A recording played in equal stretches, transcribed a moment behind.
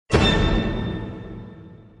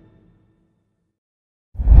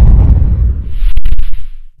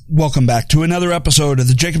Welcome back to another episode of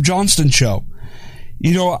the Jacob Johnston Show.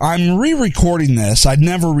 You know, I'm re-recording this. I'd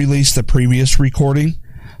never released the previous recording,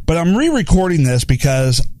 but I'm re-recording this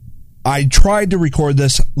because I tried to record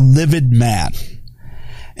this livid mad.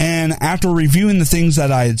 And after reviewing the things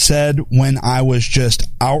that I had said when I was just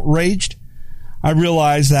outraged, I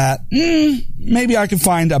realized that maybe I could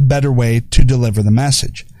find a better way to deliver the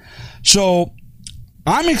message. So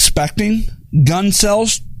I'm expecting gun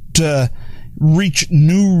sales to reach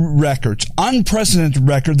new records, unprecedented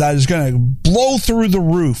record that is going to blow through the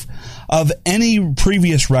roof of any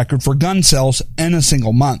previous record for gun sales in a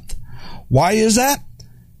single month. Why is that?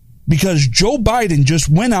 Because Joe Biden just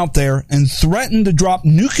went out there and threatened to drop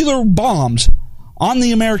nuclear bombs on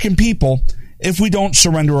the American people if we don't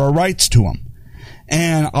surrender our rights to him.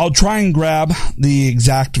 And I'll try and grab the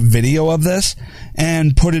exact video of this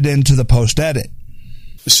and put it into the post-edit.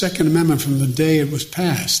 The Second Amendment, from the day it was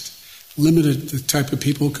passed, limited the type of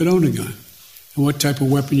people who could own a gun and what type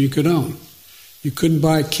of weapon you could own. You couldn't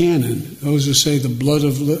buy a cannon. Those who say the blood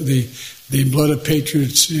of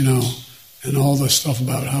patriots, you know, and all the stuff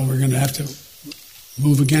about how we're going to have to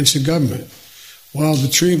move against the government. Well, the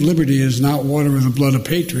tree of liberty is not water with the blood of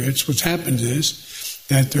patriots. What's happened is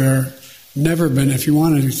that there never been, if you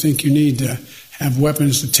want to think you need to have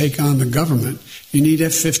weapons to take on the government, you need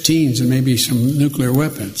F-15s and maybe some nuclear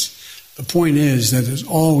weapons. The point is that there's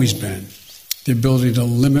always been the ability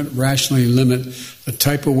to rationally limit the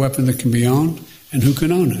type of weapon that can be owned and who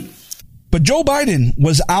can own it. But Joe Biden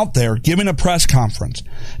was out there giving a press conference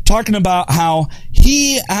talking about how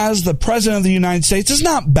he, as the president of the United States, is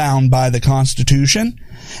not bound by the Constitution.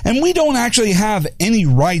 And we don't actually have any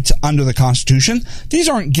rights under the Constitution. These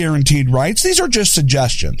aren't guaranteed rights. These are just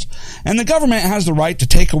suggestions. And the government has the right to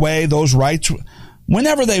take away those rights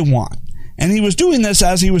whenever they want. And he was doing this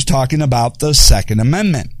as he was talking about the Second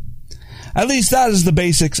Amendment. At least that is the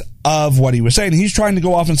basics of what he was saying. He's trying to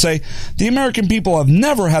go off and say the American people have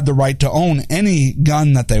never had the right to own any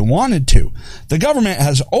gun that they wanted to. The government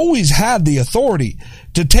has always had the authority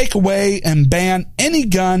to take away and ban any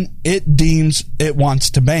gun it deems it wants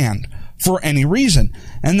to ban for any reason.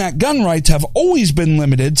 And that gun rights have always been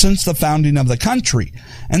limited since the founding of the country.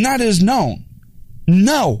 And that is known.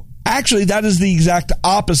 No. Actually, that is the exact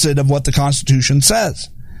opposite of what the Constitution says.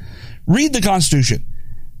 Read the Constitution.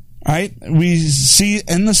 Right? We see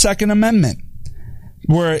in the Second Amendment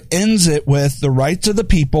where it ends it with the rights of the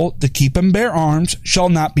people to keep and bear arms shall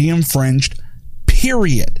not be infringed,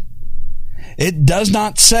 period. It does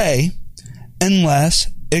not say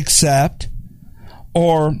unless, except,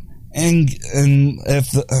 or and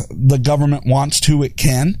if the government wants to, it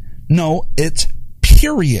can. No, it's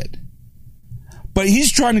period. But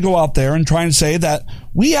he's trying to go out there and trying to say that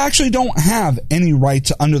we actually don't have any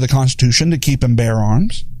rights under the Constitution to keep and bear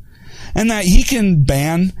arms, and that he can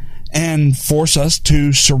ban and force us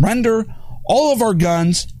to surrender all of our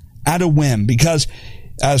guns at a whim, because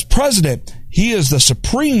as president, he is the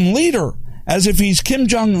supreme leader, as if he's Kim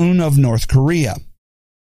Jong-un of North Korea.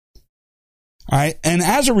 All right, and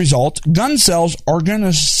as a result, gun sales are going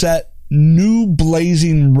to set new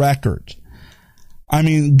blazing records. I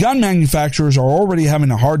mean, gun manufacturers are already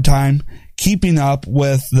having a hard time keeping up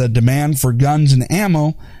with the demand for guns and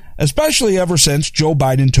ammo, especially ever since Joe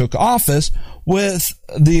Biden took office with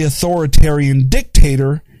the authoritarian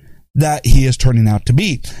dictator that he is turning out to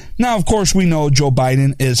be. Now, of course, we know Joe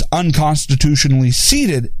Biden is unconstitutionally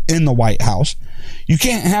seated in the White House. You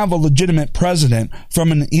can't have a legitimate president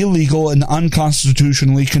from an illegal and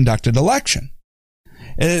unconstitutionally conducted election.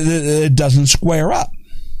 It doesn't square up.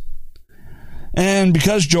 And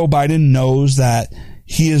because Joe Biden knows that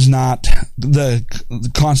he is not the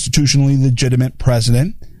constitutionally legitimate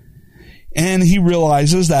president, and he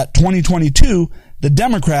realizes that 2022, the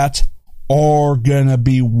Democrats are going to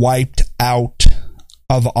be wiped out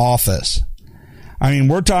of office. I mean,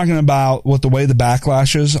 we're talking about, with the way the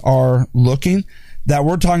backlashes are looking, that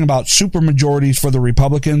we're talking about supermajorities for the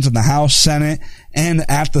Republicans in the House, Senate, and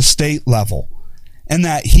at the state level, and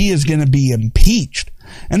that he is going to be impeached.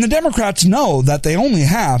 And the Democrats know that they only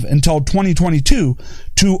have until 2022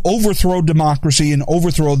 to overthrow democracy and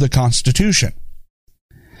overthrow the Constitution.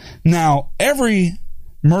 Now, every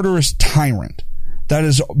murderous tyrant that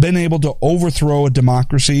has been able to overthrow a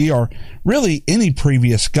democracy, or really any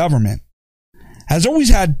previous government, has always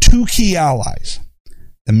had two key allies: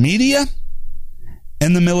 the media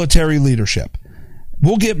and the military leadership.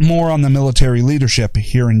 We'll get more on the military leadership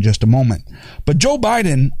here in just a moment. But Joe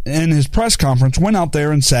Biden, in his press conference, went out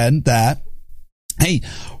there and said that, hey,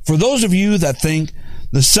 for those of you that think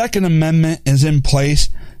the Second Amendment is in place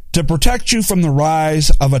to protect you from the rise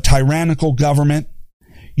of a tyrannical government,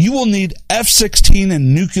 you will need F-16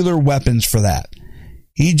 and nuclear weapons for that.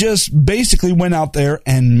 He just basically went out there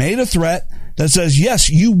and made a threat that says, yes,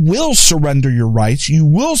 you will surrender your rights. You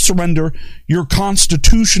will surrender your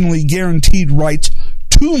constitutionally guaranteed rights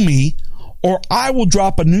to me, or I will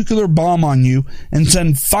drop a nuclear bomb on you and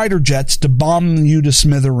send fighter jets to bomb you to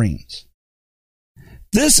smithereens.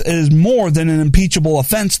 This is more than an impeachable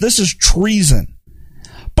offense. This is treason.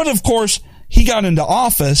 But of course, he got into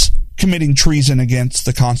office committing treason against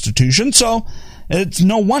the Constitution, so it's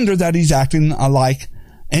no wonder that he's acting like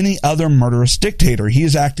any other murderous dictator. He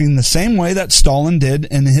is acting the same way that Stalin did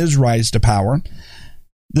in his rise to power,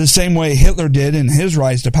 the same way Hitler did in his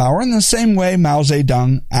rise to power, and the same way Mao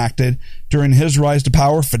Zedong acted during his rise to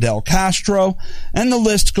power, Fidel Castro, and the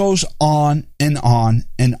list goes on and on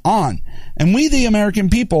and on. And we, the American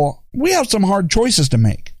people, we have some hard choices to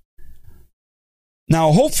make.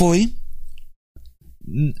 Now, hopefully,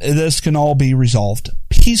 this can all be resolved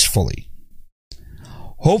peacefully.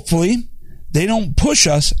 Hopefully, they don't push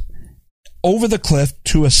us over the cliff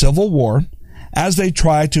to a civil war as they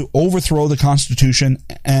try to overthrow the Constitution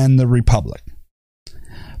and the Republic.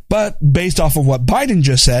 But based off of what Biden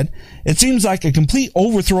just said, it seems like a complete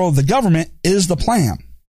overthrow of the government is the plan.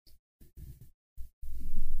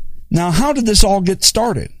 Now, how did this all get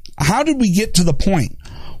started? How did we get to the point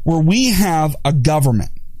where we have a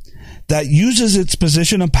government that uses its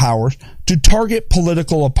position of power to target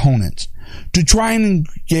political opponents, to try and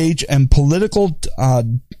engage in politically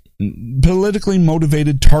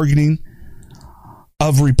motivated targeting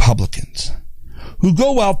of Republicans, who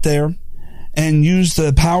go out there and use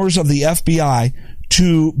the powers of the FBI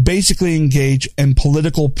to basically engage in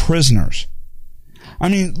political prisoners? I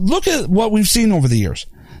mean, look at what we've seen over the years.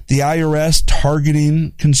 The IRS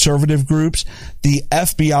targeting conservative groups, the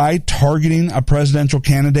FBI targeting a presidential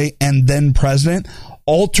candidate and then president,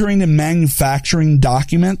 altering and manufacturing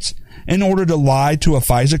documents in order to lie to a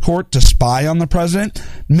FISA court to spy on the president,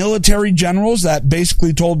 military generals that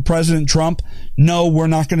basically told President Trump, no, we're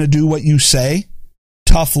not going to do what you say,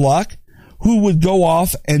 tough luck, who would go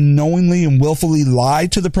off and knowingly and willfully lie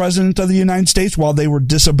to the President of the United States while they were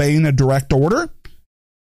disobeying a direct order.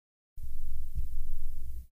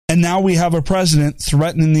 And now we have a president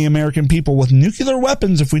threatening the American people with nuclear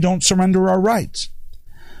weapons if we don't surrender our rights.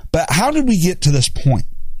 But how did we get to this point?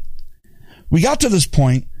 We got to this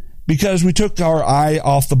point because we took our eye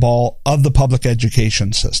off the ball of the public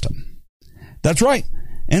education system. That's right.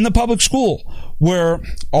 In the public school, where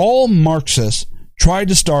all Marxists tried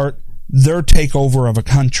to start their takeover of a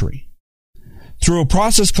country through a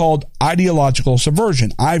process called ideological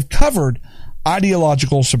subversion. I've covered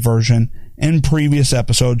ideological subversion in previous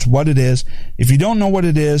episodes, what it is. If you don't know what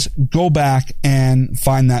it is, go back and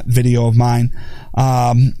find that video of mine.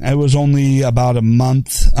 It was only about a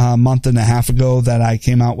month and a half ago that I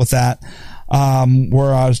came out with that,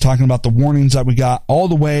 where I was talking about the warnings that we got all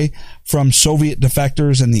the way from Soviet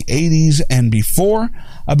defectors in the 80s and before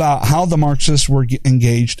about how the Marxists were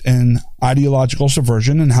engaged in ideological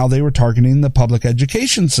subversion and how they were targeting the public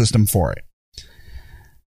education system for it.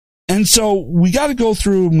 And so we got to go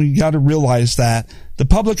through and we got to realize that the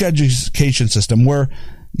public education system, where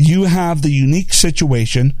you have the unique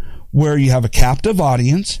situation where you have a captive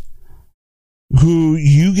audience who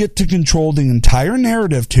you get to control the entire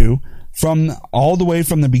narrative to, from all the way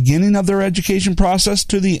from the beginning of their education process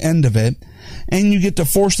to the end of it, and you get to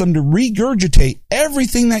force them to regurgitate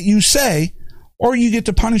everything that you say, or you get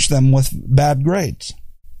to punish them with bad grades.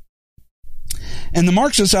 And the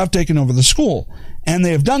Marxists have taken over the school, and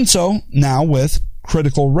they have done so now with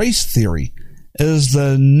critical race theory is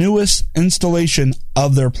the newest installation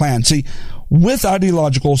of their plan. See, with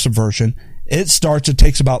ideological subversion, it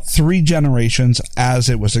takes about 3 generations as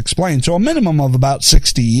it was explained. So a minimum of about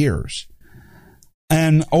 60 years.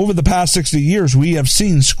 And over the past 60 years, we have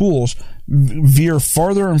seen schools veer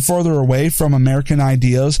farther and farther away from American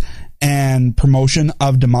ideas and promotion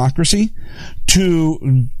of democracy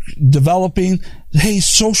to developing, hey,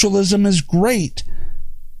 socialism is great.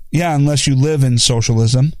 Yeah, unless you live in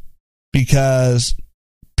socialism, because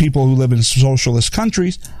people who live in socialist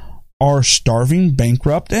countries are starving,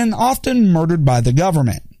 bankrupt, and often murdered by the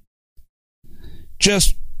government,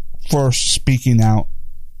 just for speaking out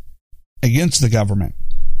against the government,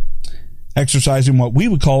 exercising what we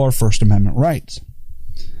would call our First Amendment rights.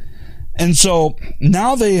 And so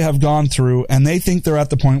now they have gone through and they think they're at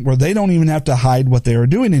the point where they don't even have to hide what they are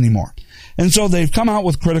doing anymore. And so they've come out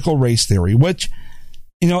with critical race theory, which,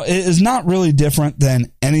 is not really different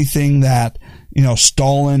than anything that,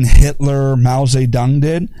 Stalin, Hitler, Mao Zedong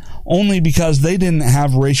did, only because they didn't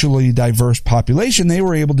have racially diverse population. They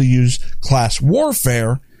were able to use class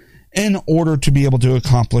warfare in order to be able to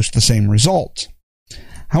accomplish the same results.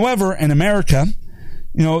 However, in America,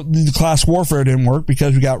 the class warfare didn't work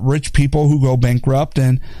because we got rich people who go bankrupt,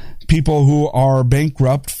 and people who are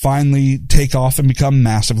bankrupt finally take off and become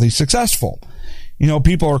massively successful.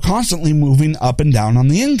 People are constantly moving up and down on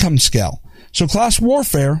the income scale. So class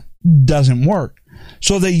warfare doesn't work.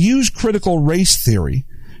 So they use critical race theory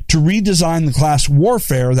to redesign the class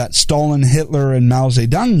warfare that Stalin, Hitler, and Mao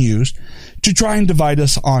Zedong used to try and divide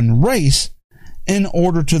us on race in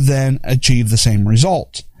order to then achieve the same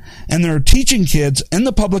results. And they're teaching kids in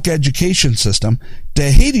the public education system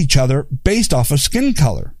to hate each other based off of skin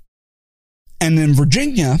color. And in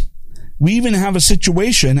Virginia, we even have a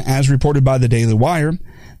situation, as reported by the Daily Wire,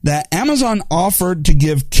 that Amazon offered to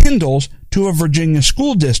give Kindles to a Virginia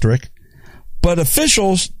school district, but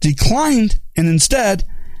officials declined and instead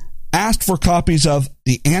asked for copies of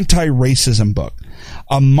the Anti-Racism book,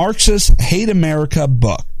 a Marxist hate America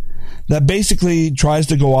book that basically tries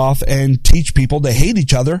to go off and teach people to hate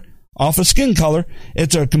each other off of skin color.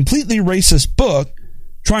 It's a completely racist book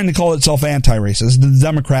trying to call itself anti-racist. The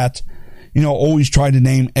Democrats, always try to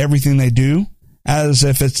name everything they do as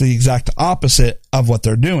if it's the exact opposite of what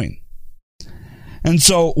they're doing. And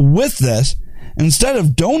so with this, instead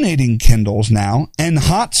of donating Kindles now and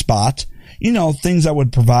hotspots, things that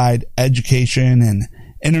would provide education and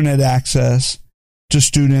internet access to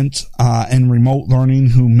students in remote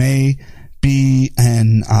learning who may be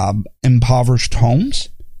in impoverished homes,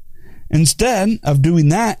 instead of doing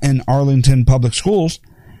that in Arlington Public Schools,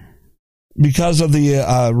 because of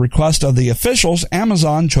the request of the officials,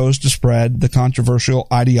 Amazon chose to spread the controversial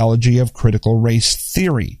ideology of critical race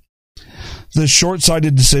theory. The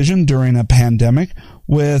short-sighted decision during a pandemic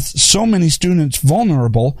with so many students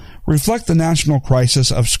vulnerable reflect the national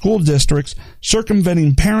crisis of school districts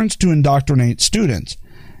circumventing parents to indoctrinate students,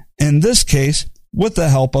 in this case with the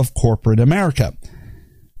help of corporate America,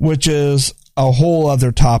 which is a whole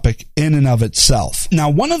other topic in and of itself. Now,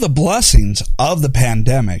 one of the blessings of the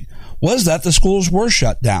pandemic was that the schools were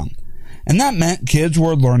shut down, and that meant kids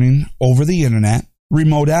were learning over the internet,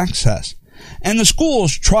 remote access. And the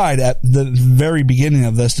schools tried at the very beginning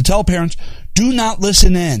of this to tell parents, do not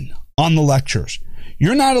listen in on the lectures.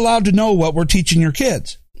 You're not allowed to know what we're teaching your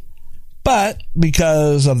kids. But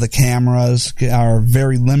because of the cameras are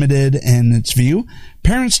very limited in its view,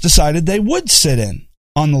 parents decided they would sit in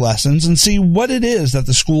on the lessons and see what it is that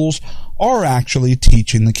the schools are actually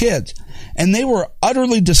teaching the kids. And they were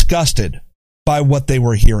utterly disgusted by what they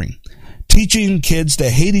were hearing. Teaching kids to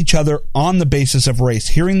hate each other on the basis of race,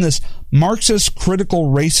 hearing this Marxist critical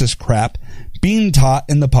racist crap being taught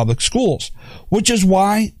in the public schools, which is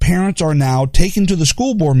why parents are now taking to the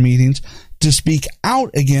school board meetings to speak out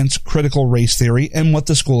against critical race theory and what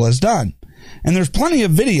the school has done. And there's plenty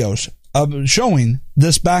of videos of showing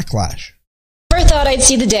this backlash. Never thought I'd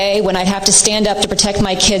see the day when I'd have to stand up to protect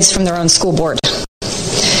my kids from their own school board.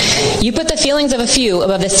 You put the feelings of a few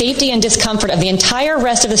above the safety and discomfort of the entire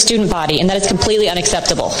rest of the student body, and that is completely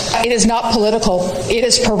unacceptable. It is not political. It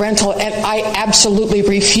is parental, and I absolutely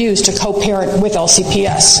refuse to co-parent with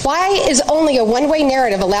LCPS. Why is only a one-way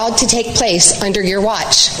narrative allowed to take place under your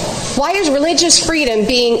watch? Why is religious freedom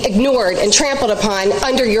being ignored and trampled upon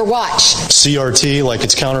under your watch? CRT, like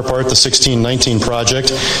its counterpart, the 1619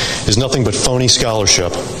 Project, is nothing but phony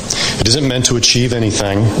scholarship. It isn't meant to achieve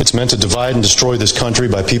anything. It's meant to divide and destroy this country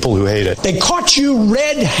by people who hate it. They caught you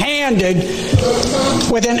red-handed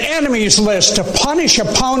with an enemies list to punish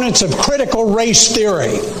opponents of critical race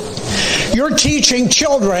theory. You're teaching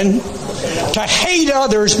children to hate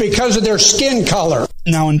others because of their skin color.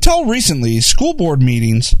 Now, until recently, school board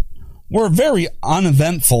meetings were very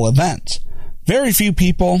uneventful events. Very few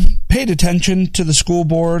people paid attention to the school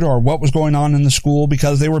board or what was going on in the school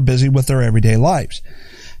because they were busy with their everyday lives.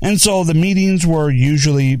 And so the meetings were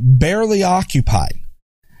usually barely occupied,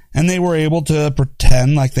 and they were able to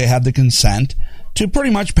pretend like they had the consent to pretty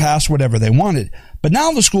much pass whatever they wanted. But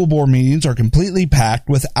now the school board meetings are completely packed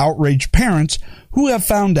with outraged parents who have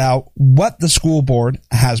found out what the school board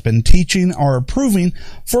has been teaching or approving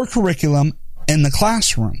for curriculum in the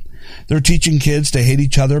classroom. They're teaching kids to hate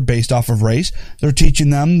each other based off of race. They're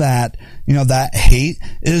teaching them that, that hate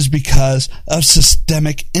is because of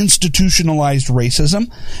systemic institutionalized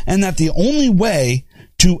racism, and that the only way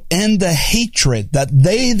to end the hatred that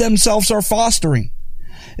they themselves are fostering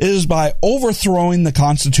is by overthrowing the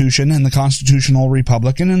Constitution and the constitutional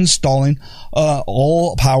republic and installing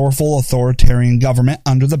all-powerful authoritarian government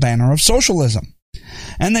under the banner of socialism.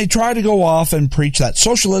 And they try to go off and preach that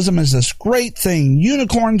socialism is this great thing,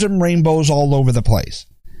 unicorns and rainbows all over the place.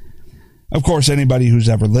 Of course, anybody who's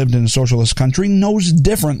ever lived in a socialist country knows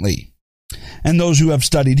differently. And those who have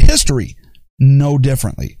studied history know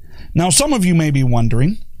differently. Now, some of you may be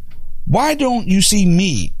wondering, why don't you see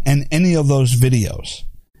me in any of those videos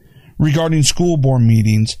regarding school board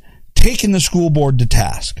meetings taking the school board to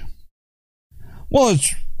task? Well,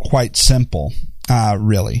 it's quite simple,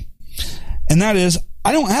 really. And that is,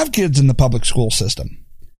 I don't have kids in the public school system.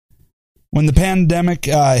 When the pandemic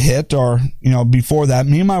hit, or before that,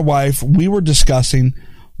 me and my wife, we were discussing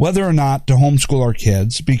whether or not to homeschool our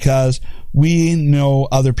kids, because we know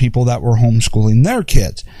other people that were homeschooling their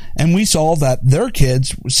kids. And we saw that their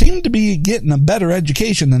kids seemed to be getting a better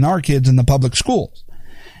education than our kids in the public schools.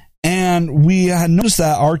 And we had noticed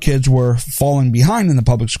that our kids were falling behind in the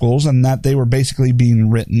public schools and that they were basically being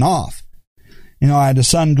written off. I had a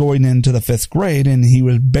son going into the 5th grade, and he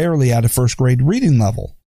was barely at a 1st grade reading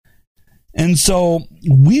level. And so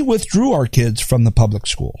we withdrew our kids from the public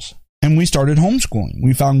schools, and we started homeschooling.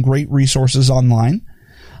 We found great resources online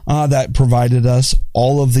that provided us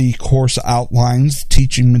all of the course outlines,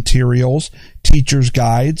 teaching materials, teacher's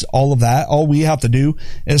guides, all of that. All we have to do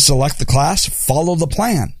is select the class, follow the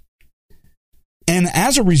plan. And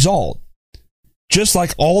as a result, just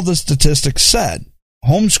like all the statistics said,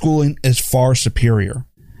 homeschooling is far superior.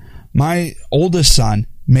 My oldest son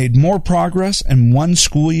made more progress in one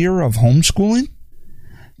school year of homeschooling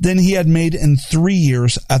than he had made in 3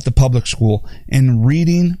 years at the public school in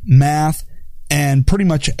reading, math, and pretty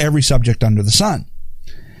much every subject under the sun.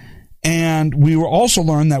 And we were also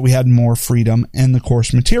learned that we had more freedom in the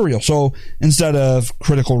course material. So instead of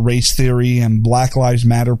critical race theory and Black Lives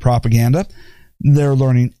Matter propaganda, they're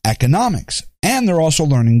learning economics, and they're also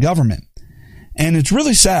learning government. And it's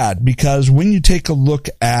really sad, because when you take a look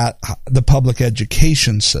at the public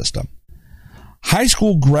education system, high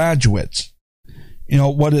school graduates,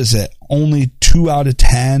 what is it? Only 2 out of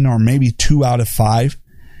 10 or maybe 2 out of 5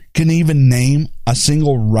 can even name a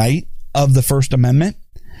single right of the First Amendment.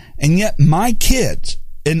 And yet my kids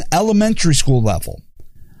in elementary school level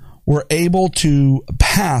were able to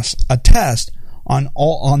pass a test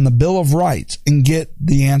on the Bill of Rights and get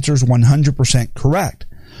the answers 100% correct.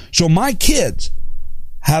 So my kids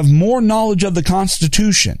have more knowledge of the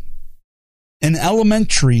Constitution in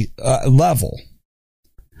elementary level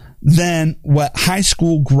than what high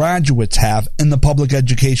school graduates have in the public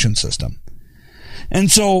education system.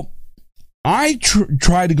 And so I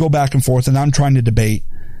try to go back and forth, and I'm trying to debate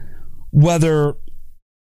whether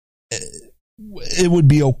it would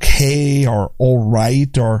be okay or all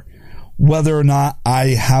right, or whether or not I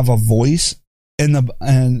have a voice in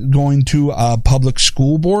going to a public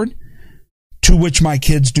school board to which my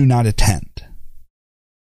kids do not attend.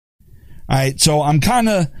 All right, so I'm kind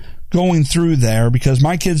of going through there because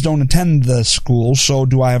my kids don't attend the school, so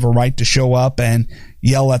do I have a right to show up and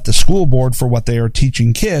yell at the school board for what they are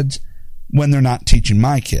teaching kids when they're not teaching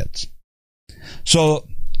my kids? So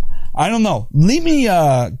I don't know. Leave me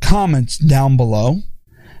comments down below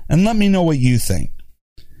and let me know what you think.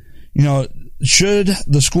 Should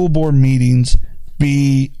the school board meetings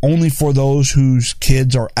be only for those whose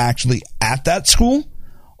kids are actually at that school,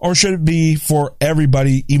 or should it be for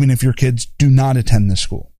everybody, even if your kids do not attend the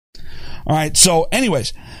school? All right, so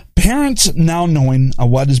anyways, parents now knowing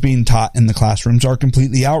what is being taught in the classrooms are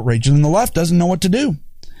completely outraged, and the left doesn't know what to do,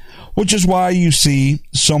 which is why you see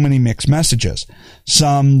so many mixed messages.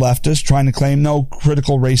 Some leftists trying to claim, no,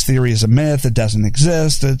 critical race theory is a myth, it doesn't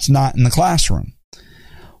exist, it's not in the classroom.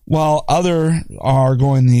 While others are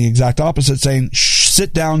going the exact opposite, saying,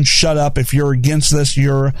 sit down, shut up. If you're against this,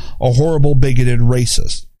 you're a horrible, bigoted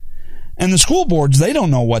racist. And the school boards, they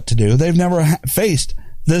don't know what to do. They've never faced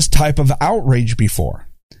this type of outrage before.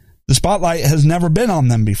 The spotlight has never been on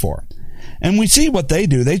them before. And we see what they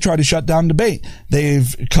do. They try to shut down debate.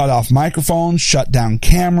 They've cut off microphones, shut down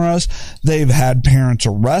cameras. They've had parents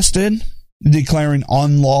arrested, declaring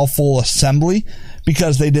unlawful assembly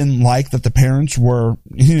because they didn't like that the parents were,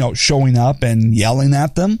 showing up and yelling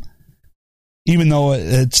at them, even though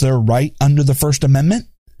it's their right under the First Amendment.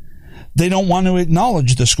 They don't want to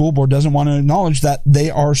acknowledge, the school board doesn't want to acknowledge that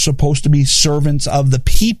they are supposed to be servants of the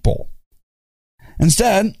people.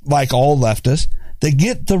 Instead, like all leftists, they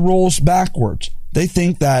get the roles backwards. They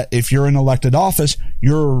think that if you're in elected office,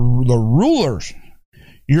 you're the rulers.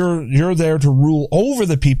 You're there to rule over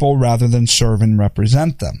the people rather than serve and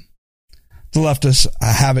represent them. The leftists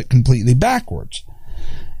have it completely backwards.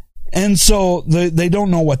 And so they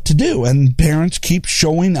don't know what to do. And parents keep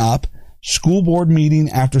showing up, school board meeting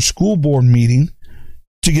after school board meeting,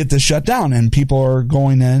 to get this shut down. And people are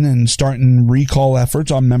going in and starting recall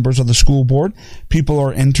efforts on members of the school board. People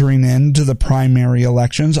are entering into the primary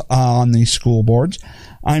elections on these school boards.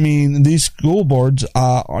 I mean, these school boards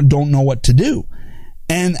don't know what to do.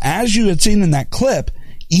 And as you had seen in that clip,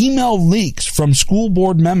 email leaks from school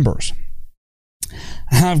board members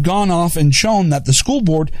have gone off and shown that the school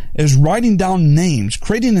board is writing down names,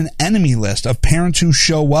 creating an enemy list of parents who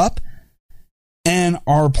show up and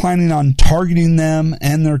are planning on targeting them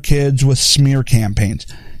and their kids with smear campaigns.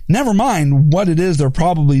 Never mind what it is they're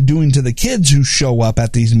probably doing to the kids who show up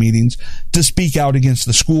at these meetings to speak out against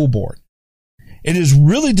the school board. It is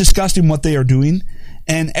really disgusting what they are doing,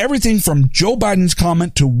 and everything from Joe Biden's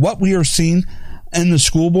comment to what we are seeing in the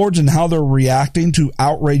school boards and how they're reacting to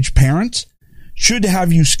outraged parents should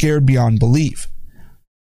have you scared beyond belief.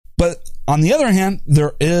 But on the other hand,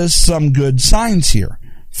 there is some good signs here.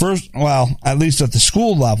 First, well, at least at the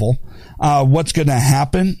school level, what's going to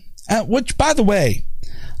happen, which, by the way,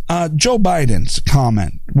 Joe Biden's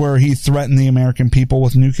comment where he threatened the American people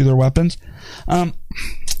with nuclear weapons, I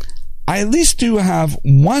at least do have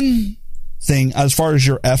one thing as far as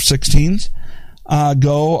your F-16s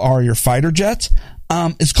go, or your fighter jets.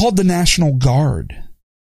 It's called the National Guard.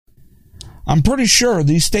 I'm pretty sure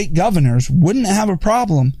these state governors wouldn't have a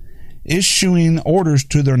problem issuing orders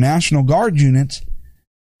to their National Guard units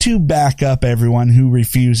to back up everyone who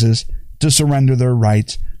refuses to surrender their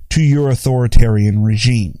rights to your authoritarian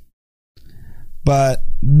regime. But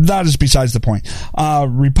that is besides the point.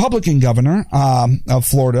 Republican governor of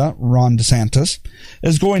Florida, Ron DeSantis,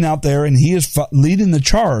 is going out there and he is leading the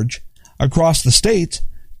charge across the state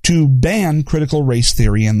to ban critical race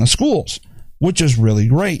theory in the schools, which is really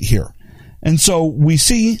great here. And so we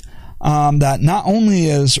see that not only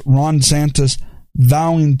is Ron DeSantis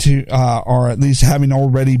vowing to, or at least having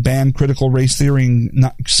already banned critical race theory in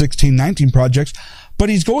 1619 projects, but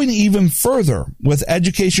he's going even further with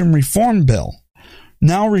education reform bill,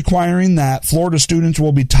 now requiring that Florida students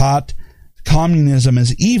will be taught communism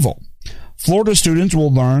is evil. Florida students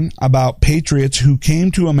will learn about patriots who came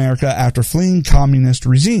to America after fleeing communist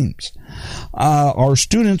regimes. Our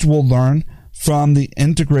students will learn from the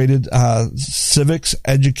integrated civics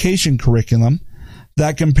education curriculum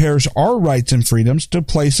that compares our rights and freedoms to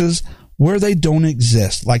places where they don't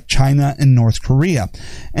exist, like China and North Korea,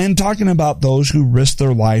 and talking about those who risk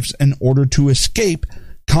their lives in order to escape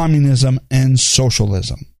communism and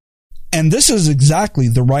socialism. And this is exactly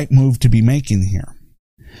the right move to be making here.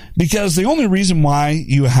 Because the only reason why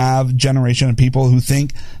you have a generation of people who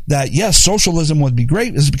think that, yes, socialism would be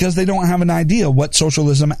great is because they don't have an idea what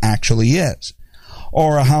socialism actually is,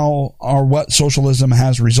 or how or what socialism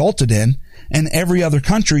has resulted in every other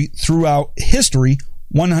country throughout history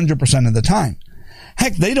 100% of the time.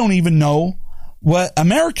 Heck, they don't even know what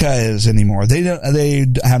America is anymore. They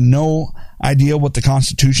have no idea what the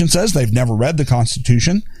Constitution says. They've never read the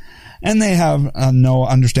Constitution. And they have no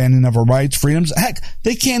understanding of our rights, freedoms. Heck,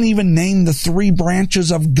 they can't even name the 3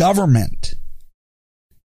 branches of government.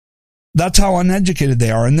 That's how uneducated they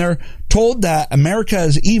are. And they're told that America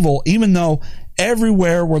is evil, even though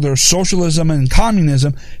everywhere where there's socialism and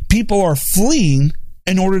communism, people are fleeing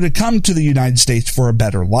in order to come to the United States for a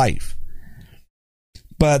better life.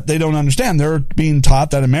 But they don't understand. They're being taught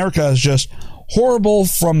that America is just horrible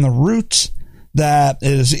from the roots, that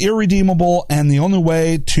is irredeemable, and the only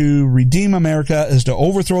way to redeem America is to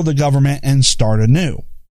overthrow the government and start anew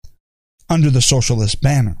under the socialist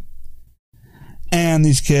banner. And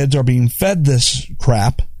these kids are being fed this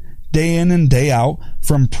crap day in and day out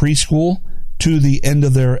from preschool to the end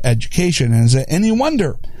of their education. And is it any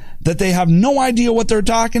wonder that they have no idea what they're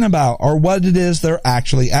talking about or what it is they're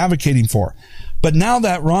actually advocating for? But now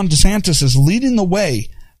that Ron DeSantis is leading the way,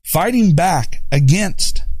 fighting back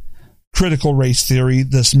against critical race theory,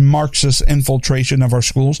 this Marxist infiltration of our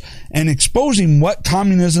schools, and exposing what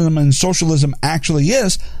communism and socialism actually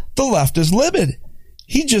is, the left is livid.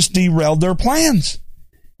 He just derailed their plans.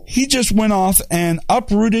 He just went off and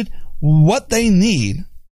uprooted what they need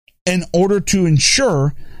in order to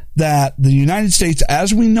ensure that the United States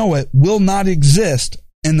as we know it will not exist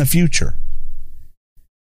in the future.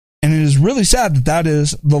 And it is really sad that that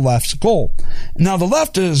is the left's goal. Now, the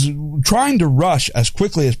left is trying to rush as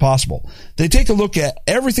quickly as possible. They take a look at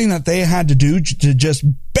everything that they had to do to just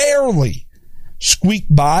barely squeak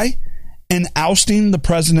by in ousting the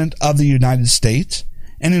president of the United States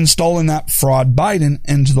and installing that fraud Biden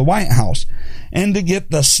into the White House, and to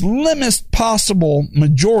get the slimmest possible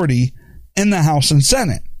majority in the House and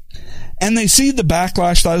Senate. And they see the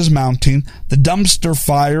backlash that is mounting, the dumpster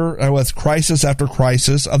fire with crisis after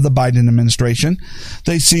crisis of the Biden administration.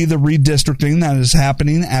 They see the redistricting that is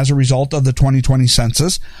happening as a result of the 2020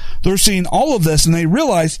 census. They're seeing all of this, and they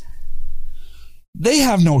realize they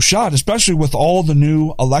have no shot, especially with all the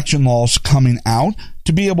new election laws coming out,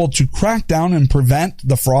 to be able to crack down and prevent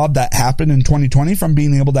the fraud that happened in 2020 from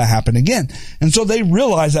being able to happen again. And so they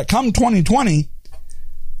realize that come 2020,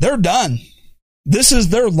 they're done. This is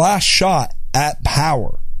their last shot at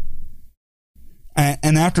power.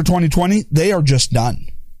 And after 2020, they are just done.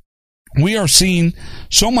 We are seeing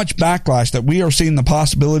so much backlash that we are seeing the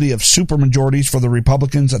possibility of supermajorities for the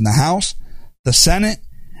Republicans in the House, the Senate,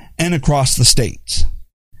 and across the states.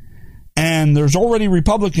 And there's already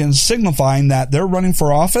Republicans signifying that they're running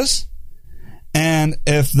for office. And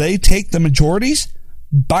if they take the majorities,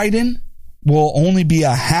 Biden will only be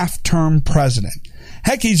a half-term president.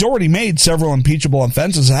 Heck, he's already made several impeachable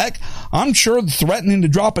offenses. Heck, I'm sure threatening to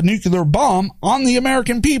drop a nuclear bomb on the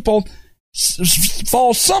American people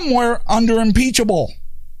falls somewhere under impeachable.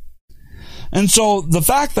 And so the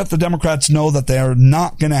fact that the Democrats know that they're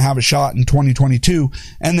not going to have a shot in 2022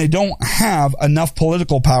 and they don't have enough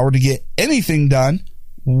political power to get anything done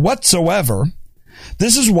whatsoever,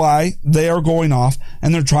 this is why they are going off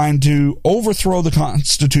and they're trying to overthrow the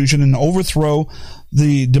Constitution and overthrow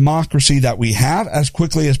the democracy that we have as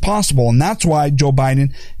quickly as possible. And that's why Joe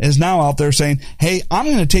Biden is now out there saying, hey, I'm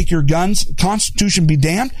going to take your guns, Constitution be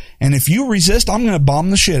damned, and if you resist, I'm going to bomb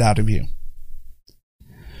the shit out of you.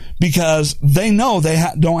 Because they know they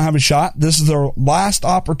don't have a shot. This is their last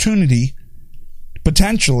opportunity,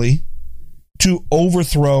 potentially, to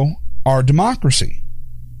overthrow our democracy.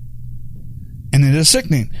 And it is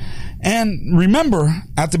sickening. And remember,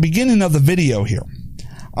 at the beginning of the video here,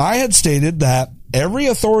 I had stated that every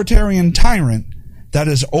authoritarian tyrant that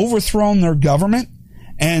has overthrown their government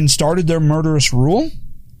and started their murderous rule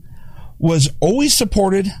was always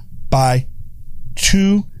supported by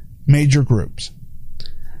two major groups: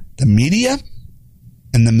 the media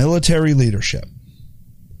and the military leadership.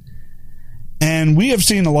 And we have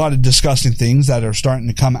seen a lot of disgusting things that are starting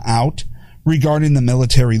to come out regarding the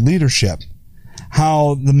military leadership.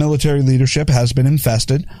 How the military leadership has been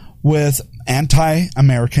infested with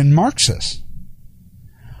anti-American Marxists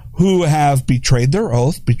who have betrayed their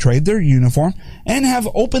oath, betrayed their uniform, and have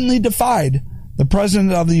openly defied the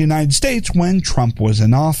President of the United States when Trump was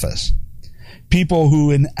in office. People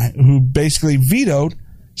who basically vetoed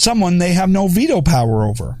someone they have no veto power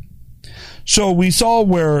over. So we saw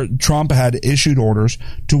where Trump had issued orders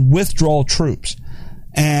to withdraw troops,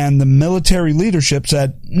 and the military leadership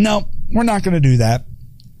said, no, we're not going to do that.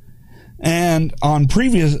 And on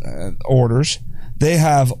previous orders, they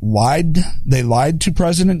have lied. They lied to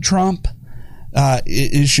President Trump,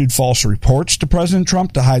 issued false reports to President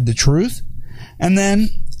Trump to hide the truth. And then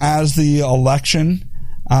as the election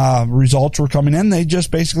results were coming in, they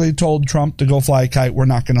just basically told Trump to go fly a kite. We're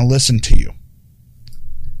not going to listen to you.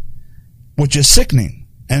 Which is sickening.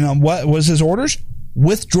 And what was his orders?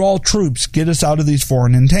 Withdraw troops. Get us out of these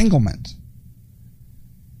foreign entanglements.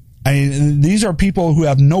 I mean, these are people who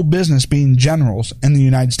have no business being generals in the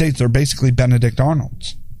United States. They're basically Benedict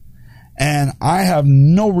Arnolds. And I have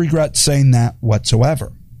no regret saying that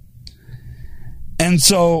whatsoever. And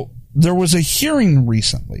so there was a hearing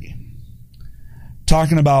recently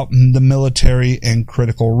talking about the military and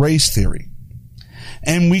critical race theory.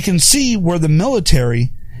 And we can see where the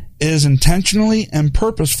military is intentionally and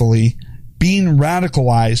purposefully being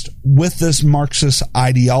radicalized with this Marxist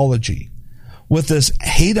ideology, with this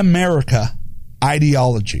hate America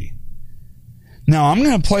ideology. Now, I'm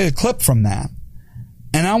going to play a clip from that,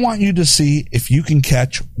 and I want you to see if you can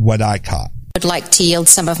catch what I caught. I would like to yield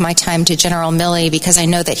some of my time to General Milley because I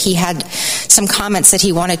know that he had some comments that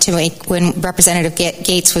he wanted to make when Representative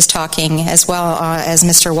Gates was talking, as well as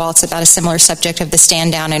Mr. Waltz, about a similar subject of the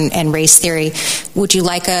stand down and race theory. Would you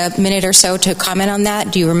like a minute or so to comment on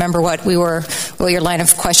that? Do you remember what your line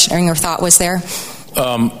of questioning or thought was there?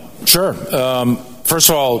 Sure. First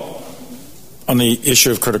of all, on the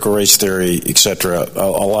issue of critical race theory, etc.,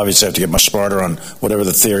 I'll obviously have to get much smarter on whatever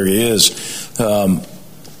the theory is.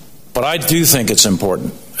 But I do think it's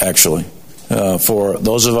important, actually, for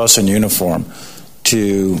those of us in uniform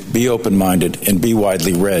to be open-minded and be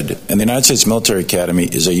widely read. And the United States Military Academy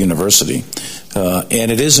is a university. And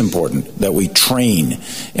it is important that we train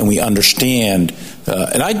and we understand.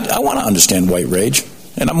 And I want to understand white rage,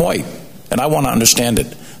 and I'm white, and I want to understand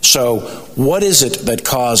it. So what is it that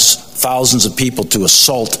caused thousands of people to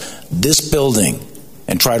assault this building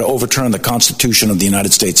and try to overturn the Constitution of the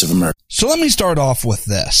United States of America? So let me start off with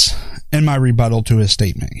this in my rebuttal to his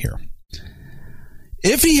statement here.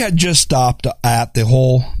 If he had just stopped at the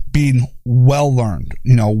whole being well-learned,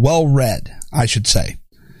 well-read, I should say,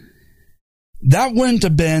 that wouldn't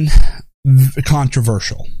have been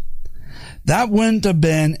controversial. that wouldn't have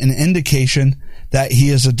been an indication that he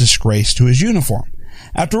is a disgrace to his uniform.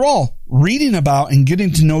 After all, reading about and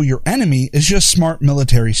getting to know your enemy is just smart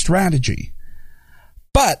military strategy.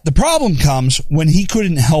 But the problem comes when he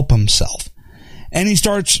couldn't help himself, and he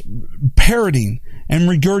starts parroting and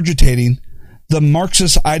regurgitating the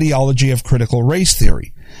Marxist ideology of critical race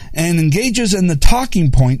theory, and engages in the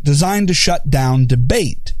talking point designed to shut down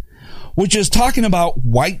debate, which is talking about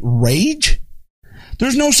white rage.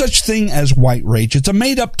 There's no such thing as white rage. It's a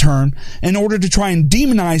made-up term in order to try and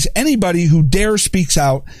demonize anybody who dares speaks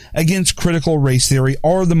out against critical race theory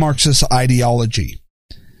or the Marxist ideology.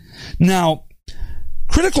 Now,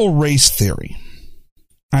 critical race theory,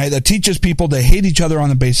 that teaches people to hate each other on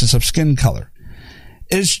the basis of skin color,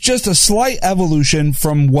 is just a slight evolution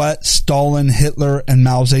from what Stalin, Hitler, and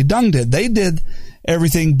Mao Zedong did. They did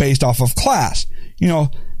everything based off of class.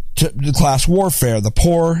 The class warfare, the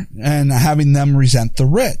poor, and having them resent the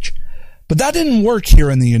rich. But that didn't work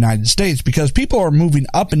here in the United States because people are moving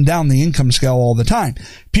up and down the income scale all the time.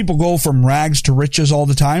 People go from rags to riches all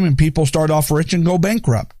the time, and people start off rich and go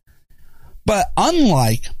bankrupt. But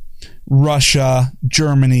unlike Russia,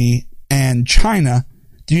 Germany, and China,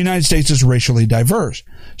 the United States is racially diverse.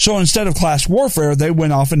 So instead of class warfare, they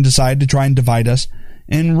went off and decided to try and divide us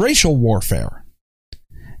in racial warfare.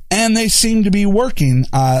 And they seem to be working,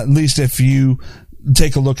 at least if you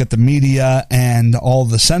take a look at the media and all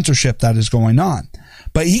the censorship that is going on.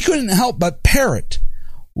 But he couldn't help but parrot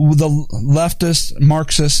the leftist,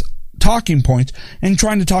 Marxist talking points and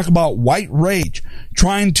trying to talk about white rage,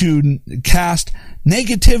 trying to cast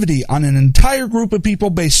negativity on an entire group of people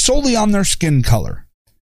based solely on their skin color.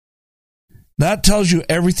 That tells you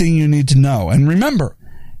everything you need to know. And remember,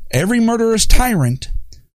 every murderous tyrant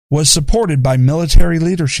was supported by military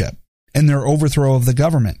leadership in their overthrow of the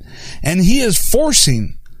government. And he is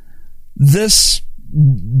forcing this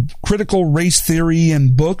critical race theory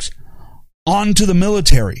and books onto the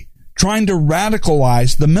military, trying to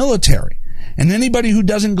radicalize the military. And anybody who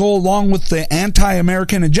doesn't go along with the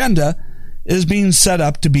anti-American agenda is being set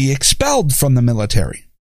up to be expelled from the military.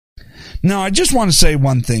 Now, I just want to say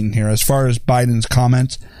one thing here as far as Biden's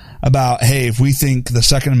comments about, hey, if we think the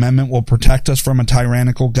Second Amendment will protect us from a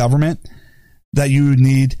tyrannical government, that you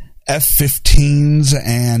need F-15s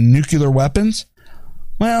and nuclear weapons.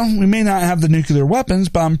 Well, we may not have the nuclear weapons,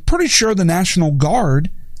 but I'm pretty sure the National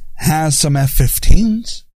Guard has some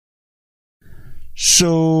F-15s.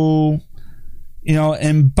 So,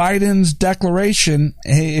 in Biden's declaration,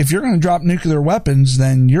 hey, if you're going to drop nuclear weapons,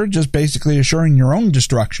 then you're just basically assuring your own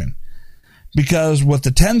destruction. Because with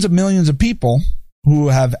the tens of millions of people who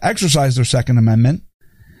have exercised their Second Amendment,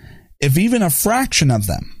 if even a fraction of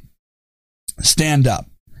them stand up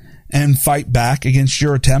and fight back against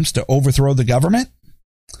your attempts to overthrow the government,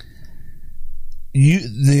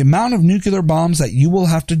 the amount of nuclear bombs that you will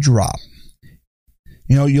have to drop,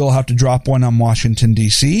 you'll have to drop one on Washington,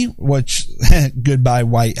 D.C., which, goodbye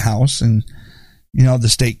White House and, the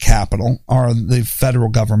state capitol or the federal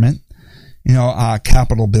government,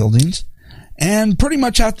 capitol buildings, and pretty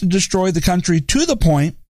much have to destroy the country to the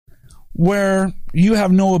point where you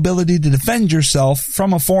have no ability to defend yourself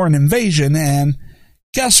from a foreign invasion. And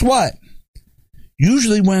guess what?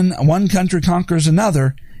 Usually when one country conquers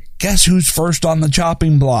another, guess who's first on the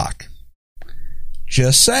chopping block?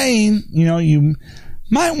 Just saying, you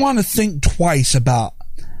might want to think twice about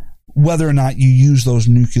whether or not you use those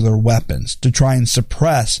nuclear weapons to try and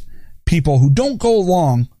suppress people who don't go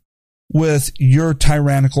along with your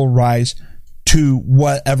tyrannical rise to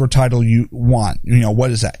whatever title you want.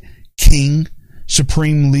 What is that? King?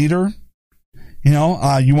 Supreme Leader?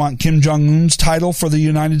 You want Kim Jong-un's title for the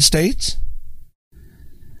United States?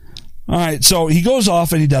 All right, so he goes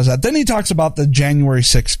off and he does that. Then he talks about the January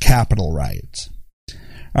 6th Capitol riots.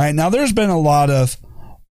 All right, now there's been a lot of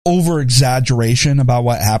over-exaggeration about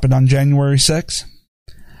what happened on January 6th.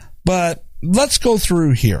 But let's go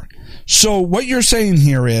through here. So what you're saying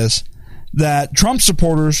here is that Trump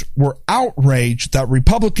supporters were outraged that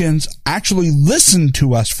Republicans actually listened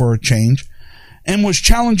to us for a change and was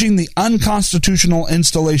challenging the unconstitutional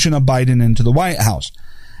installation of Biden into the White House.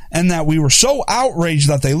 And that we were so outraged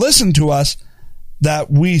that they listened to us that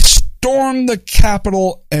we stormed the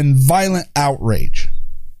Capitol in violent outrage.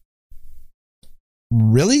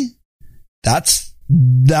 Really? That's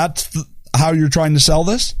how you're trying to sell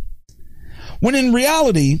this? When in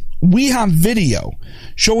reality, we have video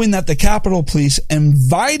showing that the Capitol Police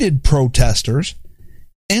invited protesters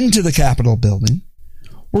into the Capitol building,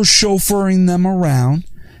 were chauffeuring them around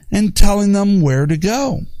and telling them where to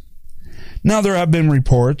go. Now, there have been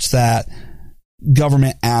reports that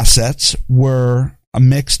government assets were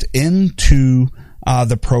mixed into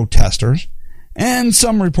the protesters, and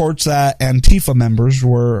some reports that Antifa members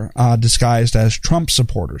were disguised as Trump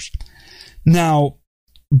supporters. Now,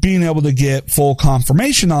 being able to get full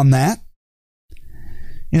confirmation on that,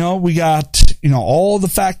 we got, all the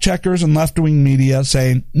fact checkers and left-wing media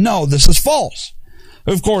saying, no, this is false.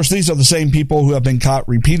 Of course, these are the same people who have been caught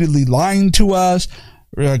repeatedly lying to us,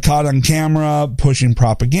 caught on camera pushing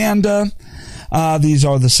propaganda. These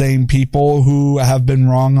are the same people who have been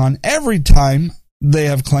wrong on every time they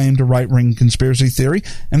have claimed a right-wing conspiracy theory.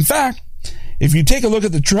 In fact, if you take a look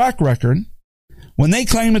at the track record, when they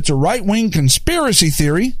claim it's a right-wing conspiracy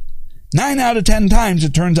theory, 9 out of 10 times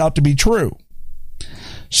it turns out to be true.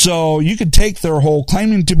 So you could take their whole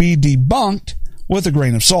claiming to be debunked with a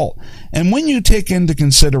grain of salt. And when you take into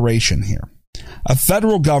consideration here a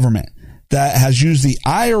federal government that has used the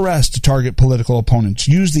IRS to target political opponents,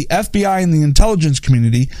 used the FBI and the intelligence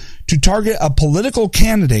community to target a political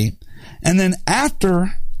candidate, and then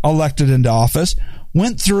after elected into office,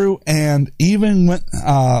 went through and even went,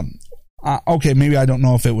 maybe I don't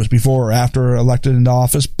know if it was before or after elected into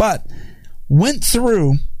office, but went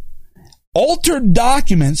through, altered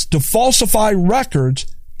documents to falsify records,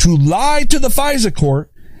 to lie to the FISA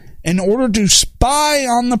court in order to spy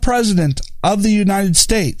on the president of the United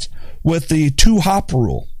States with the 2-hop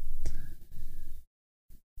rule,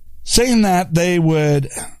 saying that they would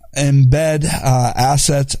embed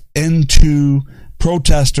assets into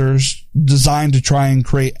protesters designed to try and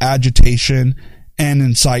create agitation and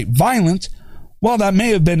incite violence. While that may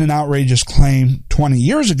have been an outrageous claim 20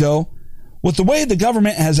 years ago, with the way the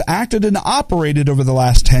government has acted and operated over the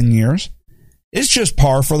last 10 years, it's just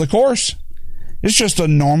par for the course. It's just a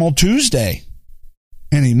normal Tuesday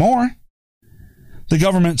anymore. The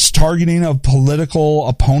government's targeting of political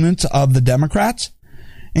opponents of the Democrats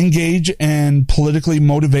engage in politically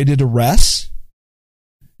motivated arrests.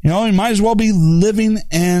 You might as well be living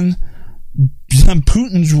in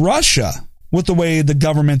Putin's Russia with the way the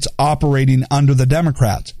government's operating under the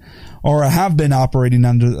Democrats, or have been operating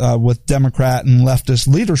under with Democrat and leftist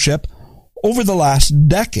leadership over the last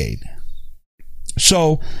decade.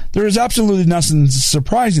 So there is absolutely nothing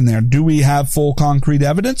surprising there. Do we have full concrete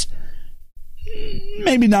evidence?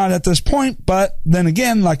 Maybe not at this point, but then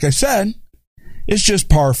again, like I said, it's just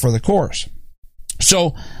par for the course.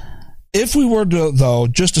 So if we were to, though,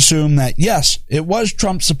 just assume that, yes, it was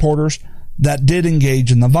Trump supporters that did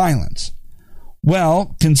engage in the violence,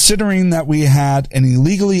 well, considering that we had an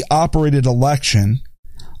illegally operated election,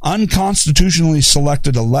 unconstitutionally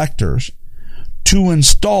selected electors to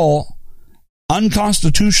install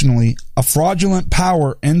unconstitutionally a fraudulent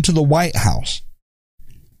power into the White House,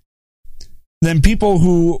 then people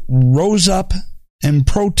who rose up in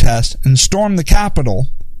protest and stormed the Capitol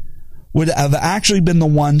would have actually been the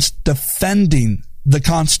ones defending the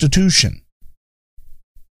Constitution.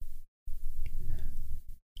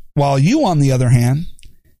 While you, on the other hand,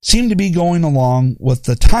 seem to be going along with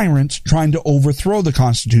the tyrants trying to overthrow the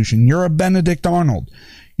Constitution. You're a Benedict Arnold.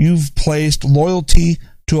 You've placed loyalty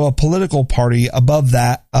to a political party above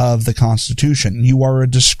that of the Constitution. You are a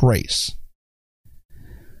disgrace.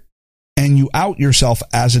 And you out yourself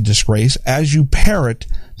as a disgrace as you parrot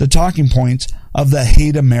the talking points of the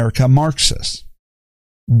hate America Marxists.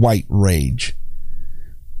 White rage.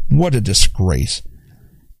 What a disgrace.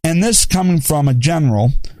 And this coming from a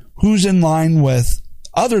general who's in line with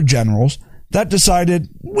other generals that decided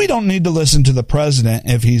we don't need to listen to the president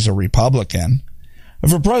if he's a Republican.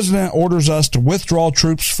 If a president orders us to withdraw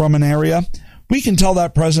troops from an area, we can tell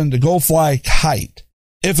that president to go fly a kite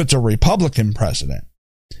if it's a Republican president.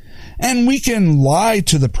 And we can lie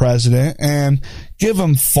to the president and give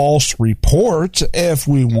him false reports if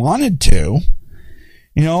we wanted to.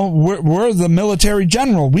 We're the military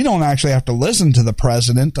general. We don't actually have to listen to the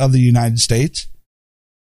president of the United States.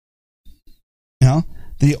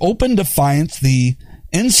 The open defiance, the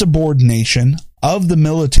insubordination of the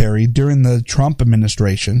military during the Trump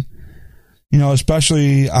administration,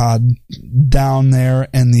 especially down there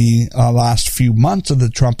in the last few months of the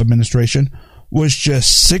Trump administration, was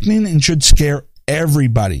just sickening and should scare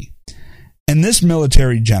everybody. And this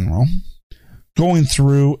military general going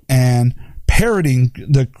through and parroting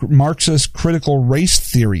the Marxist critical race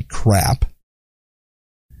theory crap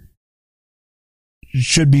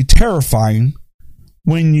should be terrifying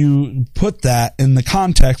when you put that in the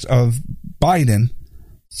context of Biden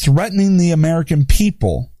threatening the American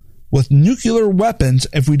people with nuclear weapons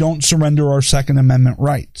if we don't surrender our Second Amendment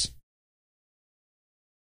rights.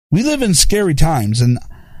 We live in scary times, and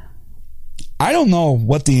I don't know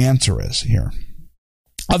what the answer is here,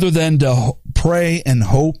 other than to pray and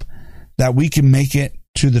hope that we can make it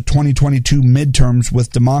to the 2022 midterms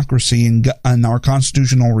with democracy and our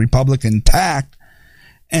constitutional republic intact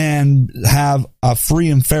and have a free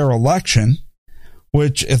and fair election,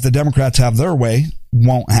 which, if the Democrats have their way,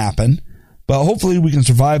 won't happen. But hopefully we can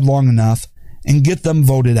survive long enough and get them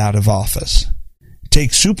voted out of office.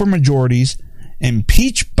 Take supermajorities,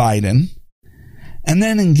 impeach Biden, and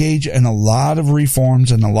then engage in a lot of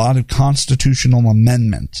reforms and a lot of constitutional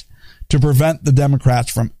amendments to prevent the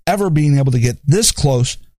Democrats from ever being able to get this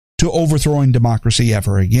close to overthrowing democracy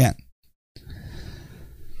ever again.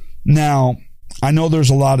 Now, I know there's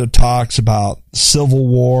a lot of talks about civil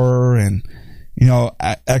war and,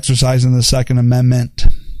 exercising the Second Amendment.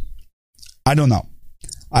 I don't know.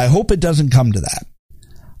 I hope it doesn't come to that.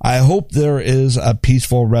 I hope there is a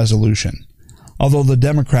peaceful resolution, although the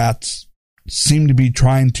Democrats seem to be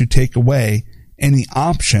trying to take away any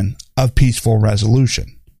option of peaceful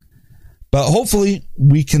resolution. But hopefully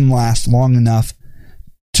we can last long enough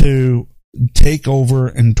to take over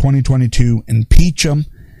in 2022, impeach them,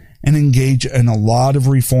 and engage in a lot of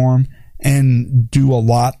reform and do a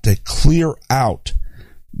lot to clear out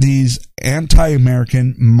these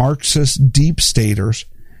anti-American Marxist deep staters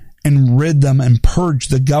and rid them and purge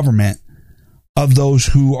the government of those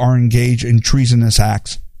who are engaged in treasonous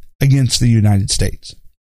acts against the United States.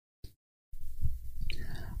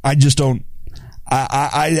 I just don't.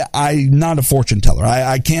 I'm not a fortune teller.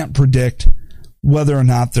 I can't predict whether or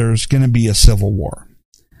not there's going to be a civil war.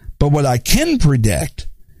 But what I can predict,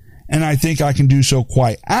 and I think I can do so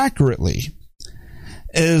quite accurately,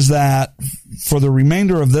 is that for the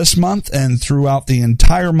remainder of this month and throughout the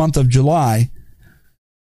entire month of July,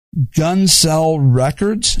 gun sale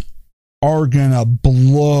records are going to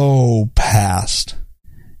blow past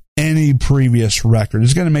any previous record.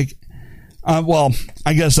 It's going to make,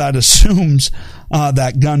 I guess that assumes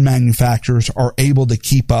that gun manufacturers are able to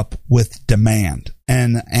keep up with demand,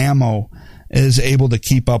 and ammo is able to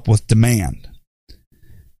keep up with demand.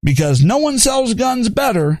 Because no one sells guns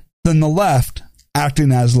better than the left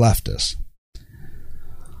acting as leftists.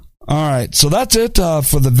 All right, so that's it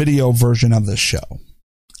for the video version of this show.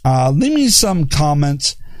 Leave me some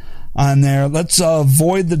comments on there. Let's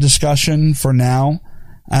avoid the discussion for now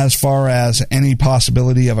as far as any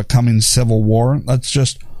possibility of a coming civil war. Let's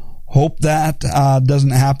just hope that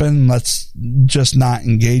doesn't happen. Let's just not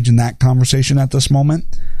engage in that conversation at this moment.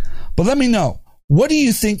 But let me know, what do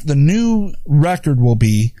you think the new record will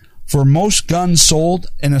be for most guns sold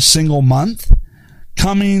in a single month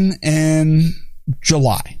coming in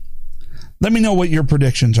July? Let me know what your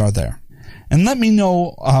predictions are there. And let me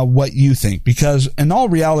know what you think, because in all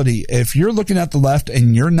reality, if you're looking at the left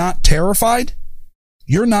and you're not terrified,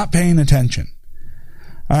 you're not paying attention.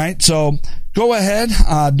 All right, so go ahead.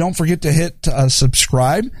 Don't forget to hit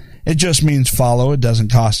subscribe. It just means follow. It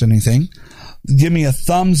doesn't cost anything. Give me a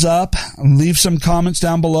thumbs up. Leave some comments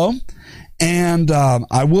down below. And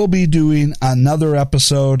I will be doing another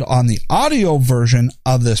episode on the audio version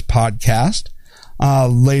of this podcast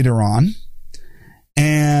later on.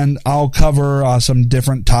 And I'll cover some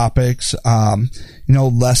different topics,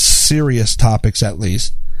 less serious topics at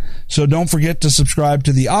least. So don't forget to subscribe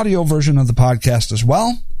to the audio version of the podcast as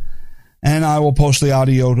well. And I will post the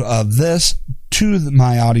audio of this to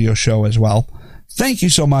my audio show as well. Thank you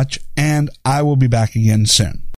so much, and I will be back again soon.